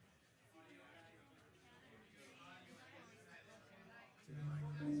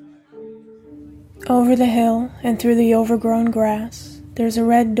Over the hill and through the overgrown grass, there's a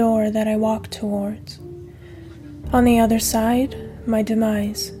red door that I walk towards. On the other side, my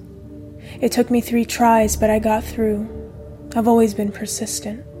demise. It took me 3 tries, but I got through. I've always been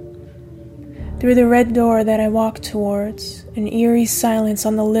persistent. Through the red door that I walk towards, an eerie silence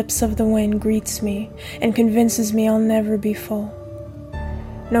on the lips of the wind greets me and convinces me I'll never be full.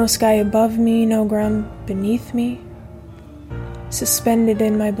 No sky above me, no ground beneath me. Suspended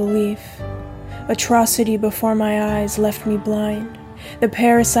in my belief, atrocity before my eyes left me blind. The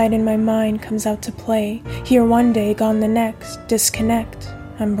parasite in my mind comes out to play, here one day, gone the next. Disconnect,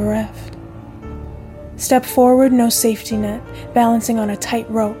 I'm bereft. Step forward, no safety net, balancing on a tight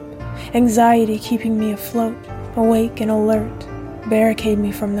rope. Anxiety keeping me afloat, awake and alert, barricade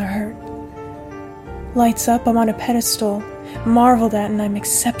me from the hurt. Lights up, I'm on a pedestal, marveled at and I'm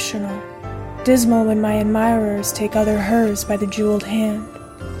exceptional. Dismal when my admirers take other hers by the jeweled hand.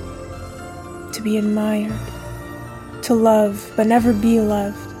 To be admired, to love but never be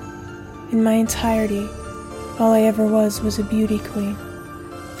loved. In my entirety, all I ever was a beauty queen.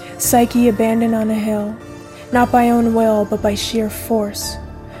 Psyche abandoned on a hill, not by own will but by sheer force.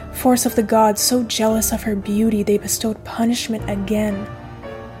 Force of the gods, so jealous of her beauty they bestowed punishment again.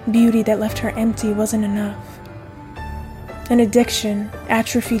 Beauty that left her empty wasn't enough. An addiction,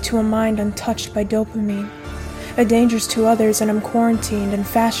 atrophy to a mind untouched by dopamine. A danger's to others and I'm quarantined and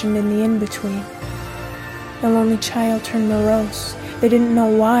fashioned in the in-between. A lonely child turned morose. They didn't know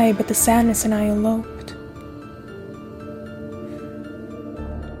why, but the sadness and I eloped.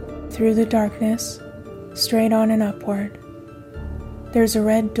 Through the darkness, straight on and upward, there's a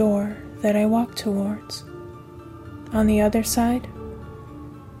red door that I walk towards. On the other side,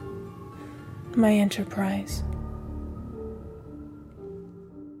 my enterprise.